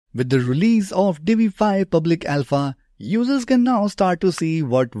With the release of Divi 5 public alpha, users can now start to see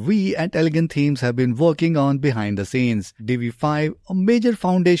what we at Elegant Themes have been working on behind the scenes. Divi 5, a major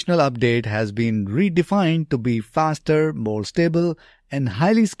foundational update, has been redefined to be faster, more stable, and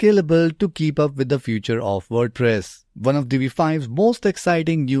highly scalable to keep up with the future of WordPress. One of Divi 5's most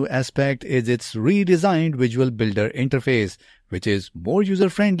exciting new aspect is its redesigned visual builder interface, which is more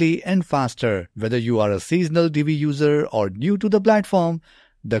user-friendly and faster. Whether you are a seasonal Divi user or new to the platform,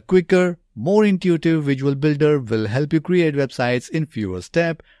 the quicker, more intuitive visual builder will help you create websites in fewer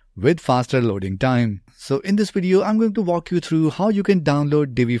steps with faster loading time. So in this video, I'm going to walk you through how you can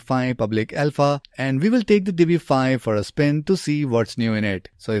download Divi 5 public alpha, and we will take the Divi 5 for a spin to see what's new in it.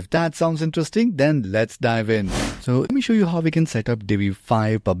 So if that sounds interesting, then let's dive in. So let me show you how we can set up Divi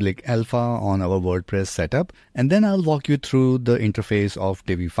 5 public alpha on our WordPress setup, and then I'll walk you through the interface of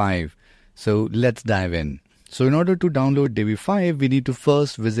Divi 5. So let's dive in. So in order to download Divi 5, we need to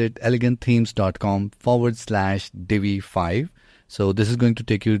first visit elegantthemes.com/Divi5. So this is going to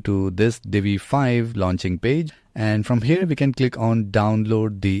take you to this Divi 5 launching page. And from here, we can click on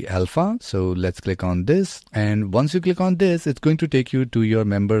download the alpha. So let's click on this. And once you click on this, it's going to take you to your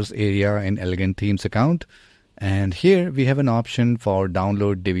members area in Elegant Themes account. And here we have an option for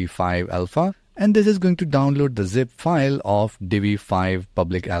download Divi 5 alpha. And this is going to download the zip file of Divi 5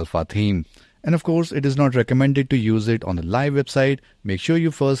 public alpha theme. And of course, it is not recommended to use it on the live website. Make sure you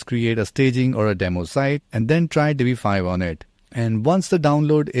first create a staging or a demo site and then try Divi 5 on it. And once the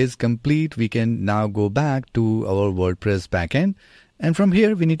download is complete, we can now go back to our WordPress backend. And from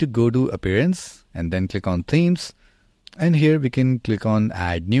here, we need to go to Appearance and then click on Themes. And here we can click on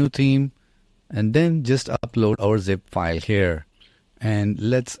Add New Theme and then just upload our zip file here. And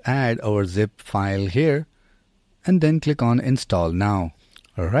let's add our zip file here and then click on Install Now.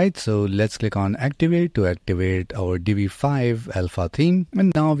 Alright, so let's click on Activate to activate our Divi 5 alpha theme.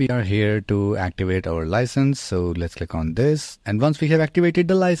 And now we are here to activate our license. So let's click on this. And once we have activated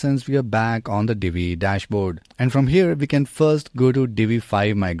the license, we are back on the Divi dashboard. And from here, we can first go to Divi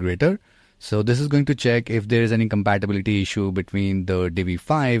 5 Migrator. So this is going to check if there is any compatibility issue between the Divi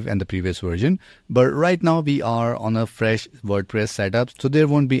 5 and the previous version. But right now we are on a fresh WordPress setup, so there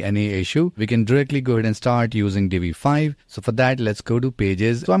won't be any issue. We can directly go ahead and start using Divi 5. So for that, let's go to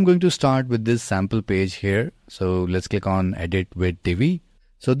Pages. So I'm going to start with this sample page here. So let's click on Edit with Divi.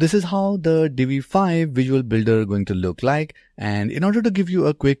 So this is how the Divi 5 visual builder is going to look like. And in order to give you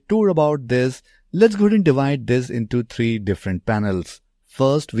a quick tour about this, let's go ahead and divide this into 3 different panels.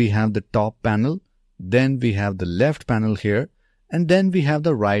 First, we have the top panel, then we have the left panel here, and then we have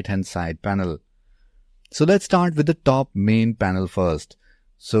the right hand side panel. So let's start with the top main panel first.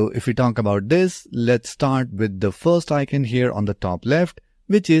 So if we talk about this, let's start with the first icon here on the top left,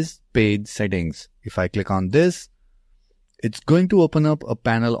 which is Page Settings. If I click on this, it's going to open up a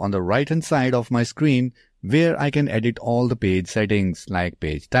panel on the right hand side of my screen where I can edit all the page settings like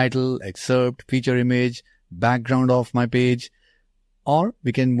page title, excerpt, feature image, background of my page. Or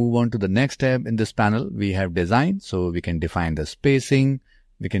we can move on to the next tab in this panel. We have design, so we can define the spacing.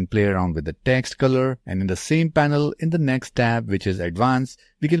 We can play around with the text color, and in the same panel in the next tab, which is advanced,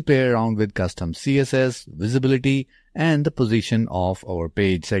 we can play around with custom CSS, visibility, and the position of our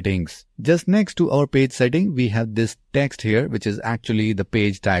page settings. Just next to our page setting, we have this text here, which is actually the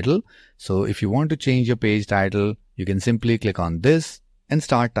page title. So if you want to change your page title, you can simply click on this and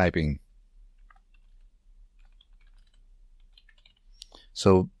start typing.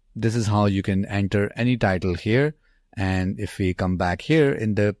 So this is how you can enter any title here. And if we come back here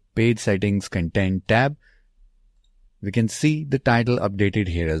in the page settings content tab, we can see the title updated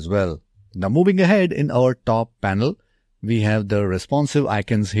here as well. Now moving ahead in our top panel, we have the responsive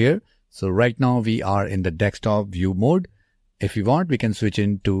icons here. So right now we are in the desktop view mode. If you want, we can switch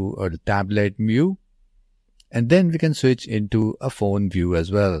into a tablet view, and then we can switch into a phone view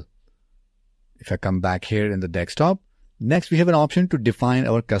as well. If I come back here in the desktop, next, we have an option to define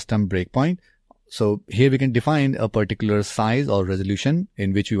our custom breakpoint. So here we can define a particular size or resolution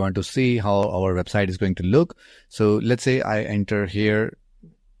in which we want to see how our website is going to look. So let's say I enter here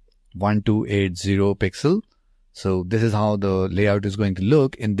 1280 pixel. So this is how the layout is going to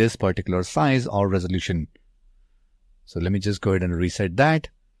look in this particular size or resolution. So let me just go ahead and reset that.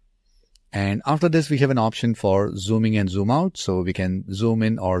 And after this, we have an option for zooming and zoom out. So we can zoom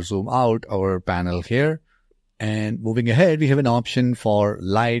in or zoom out our panel here. And moving ahead, we have an option for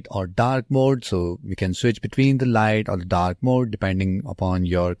light or dark mode. So we can switch between the light or the dark mode depending upon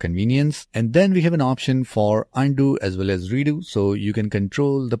your convenience. And then we have an option for undo as well as redo. So you can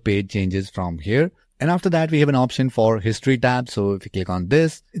control the page changes from here. And after that, we have an option for history tab. So if you click on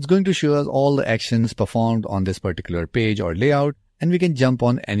this, it's going to show us all the actions performed on this particular page or layout. and we can jump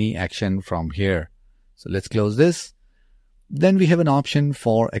on any action from here. So let's close this. Then we have an option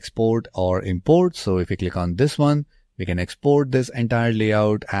for export or import. So if we click on this one, we can export this entire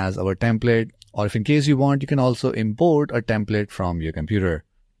layout as our template, or if in case you want, you can also import a template from your computer.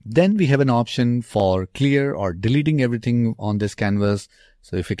 Then we have an option for clear or deleting everything on this canvas.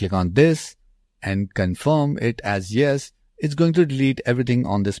 So if we click on this and confirm it as yes, it's going to delete everything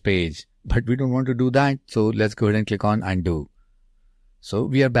on this page. But we don't want to do that, so let's go ahead and click on undo. So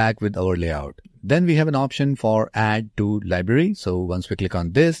we are back with our layout. Then we have an option for add to library. So once we click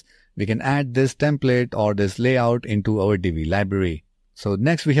on this, we can add this template or this layout into our Divi library. So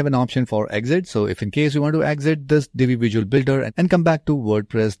next we have an option for exit. So if in case you want to exit this Divi Visual Builder and come back to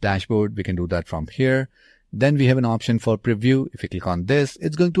WordPress dashboard, we can do that from here. Then we have an option for preview. If you click on this,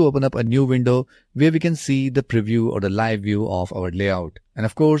 it's going to open up a new window where we can see the preview or the live view of our layout. And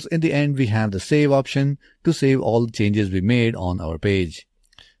of course, in the end, we have the save option to save all the changes we made on our page.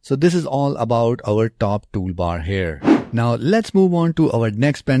 So this is all about our top toolbar here. Now let's move on to our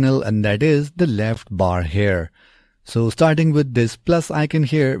next panel, and that is the left bar here. So starting with this plus icon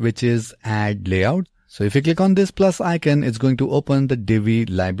here, which is add layout. So if you click on this plus icon, it's going to open the Divi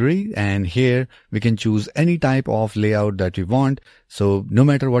library, and here we can choose any type of layout that we want. So no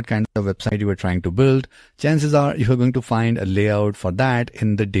matter what kind of website you are trying to build, chances are you are going to find a layout for that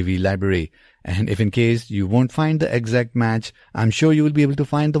in the Divi library. And if in case you won't find the exact match, I'm sure you will be able to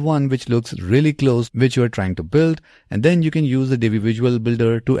find the one which looks really close, which you are trying to build, and then you can use the Divi Visual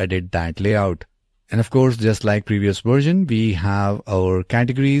Builder to edit that layout. And of course, just like previous version, we have our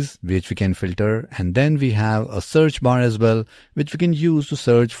categories which we can filter, and then we have a search bar as well, which we can use to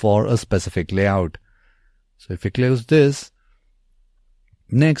search for a specific layout. So if we close this,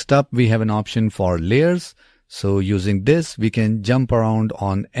 next up we have an option for layers. So using this, we can jump around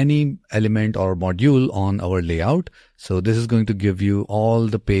on any element or module on our layout. So this is going to give you all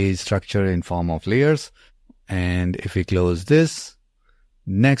the page structure in form of layers. And if we close this,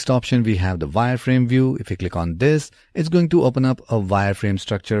 next option, we have the wireframe view. If you click on this, it's going to open up a wireframe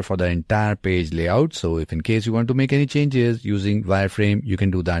structure for the entire page layout. So if in case you want to make any changes using wireframe, you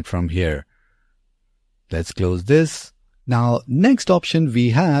can do that from here. Let's close this. Now, next option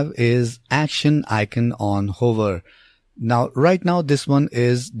we have is action icon on hover. Now, right now this one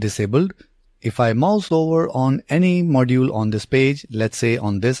is disabled. If I mouse over on any module on this page, let's say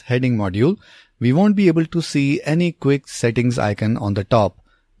on this heading module, we won't be able to see any quick settings icon on the top.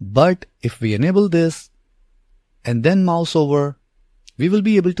 But if we enable this and then mouse over, we will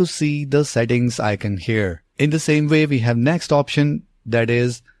be able to see the settings icon here. In the same way, we have next option, that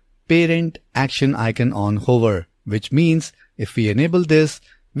is parent action icon on hover, which means if we enable this,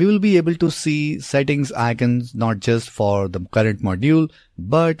 we will be able to see settings icons not just for the current module,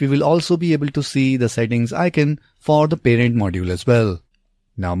 but we will also be able to see the settings icon for the parent module as well.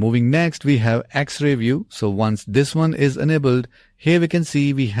 Now moving next, we have X-ray view. So once this one is enabled, here we can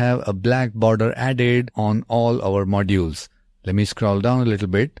see we have a black border added on all our modules. Let me scroll down a little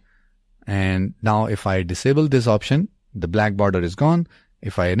bit. And now if I disable this option, the black border is gone.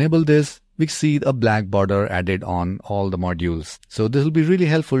 If I enable this, we see a black border added on all the modules. So this will be really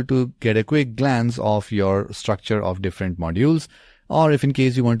helpful to get a quick glance of your structure of different modules. Or if in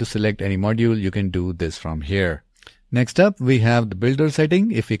case you want to select any module, you can do this from here. Next up, we have the builder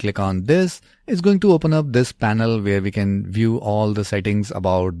setting. If we click on this, it's going to open up this panel where we can view all the settings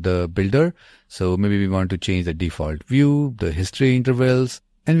about the builder. So maybe we want to change the default view, the history intervals,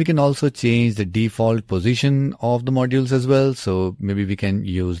 and we can also change the default position of the modules as well. So maybe we can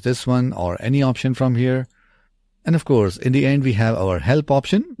use this one or any option from here. And of course, in the end, we have our help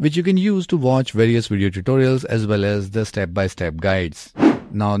option, which you can use to watch various video tutorials as well as the step-by-step guides.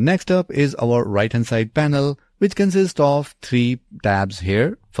 Now, next up is our right-hand side panel, which consists of 3 tabs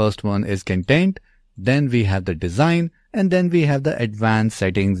here. First one is content, then we have the design, and then we have the advanced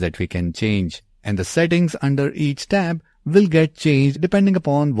settings that we can change. And the settings under each tab will get changed depending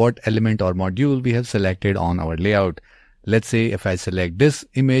upon what element or module we have selected on our layout. Let's say if I select this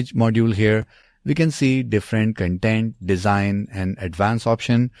image module here, we can see different content, design, and advanced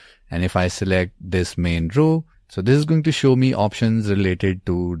option. And if I select this main row, so this is going to show me options related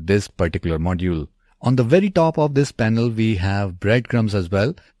to this particular module. On the very top of this panel, we have breadcrumbs as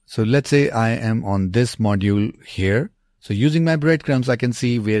well. So let's say I am on this module here. So using my breadcrumbs, I can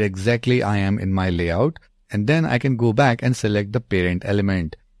see where exactly I am in my layout. And then I can go back and select the parent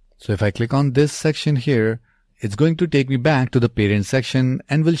element. So if I click on this section here, it's going to take me back to the parent section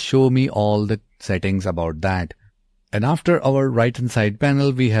and will show me all the settings about that. And after our right hand side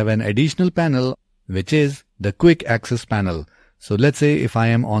panel, we have an additional panel, which is the quick access panel. So let's say if I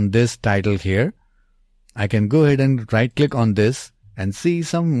am on this title here, I can go ahead and right click on this and see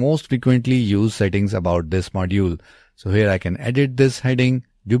some most frequently used settings about this module. So here I can edit this heading,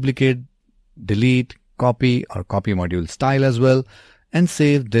 duplicate, delete, copy or copy module style as well, and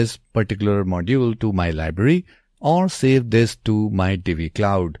save this particular module to my library or save this to my Divi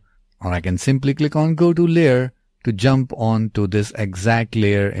cloud. Or I can simply click on go to layer to jump on to this exact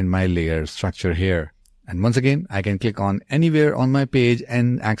layer in my layer structure here. And once again, I can click on anywhere on my page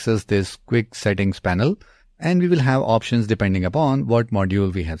and access this quick settings panel, and we will have options depending upon what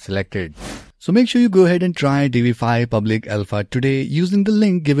module we have selected. So make sure you go ahead and try Divi 5 public alpha today using the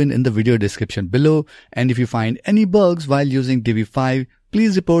link given in the video description below. And if you find any bugs while using Divi 5,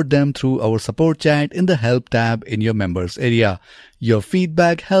 please report them through our support chat in the help tab in your members area. Your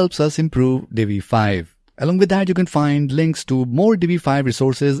feedback helps us improve Divi 5. Along with that, you can find links to more Divi 5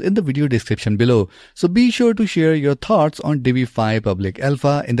 resources in the video description below. So be sure to share your thoughts on Divi 5 public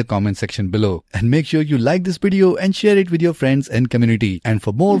alpha in the comment section below. And make sure you like this video and share it with your friends and community. And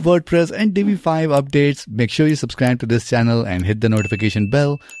for more WordPress and Divi 5 updates, make sure you subscribe to this channel and hit the notification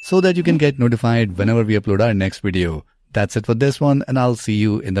bell so that you can get notified whenever we upload our next video. That's it for this one, and I'll see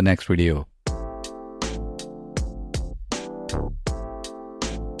you in the next video.